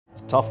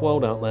It's a tough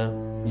world out there.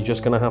 You're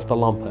just going to have to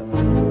lump it.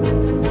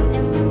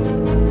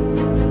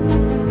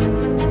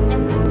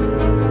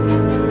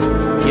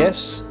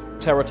 Yes,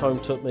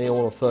 Teratome took me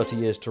all of 30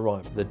 years to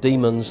write. The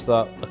demons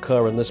that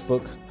occur in this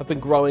book have been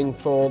growing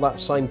for that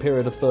same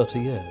period of 30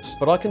 years.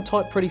 But I can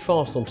type pretty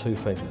fast on 2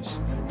 fingers.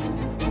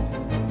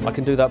 I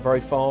can do that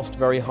very fast,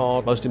 very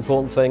hard. Most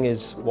important thing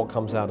is what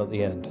comes out at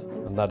the end,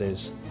 and that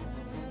is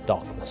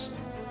darkness.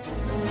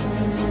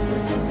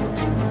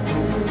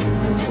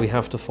 We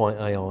have to fight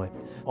AI.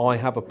 I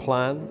have a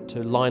plan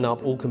to line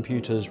up all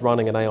computers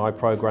running an AI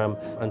program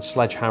and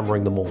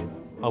sledgehammering them all.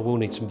 I will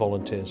need some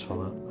volunteers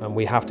for that, and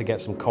we have to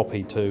get some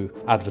copy to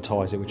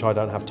advertise it, which I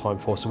don't have time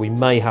for, so we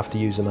may have to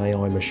use an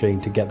AI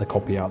machine to get the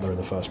copy out there in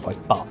the first place,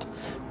 but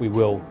we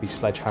will be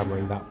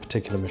sledgehammering that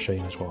particular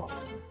machine as well.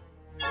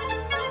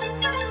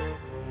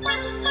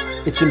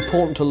 It's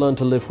important to learn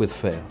to live with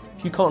fear.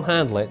 If you can't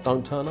handle it,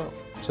 don't turn up.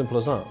 Simple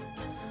as that.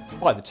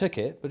 Buy the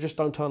ticket, but just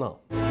don't turn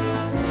up.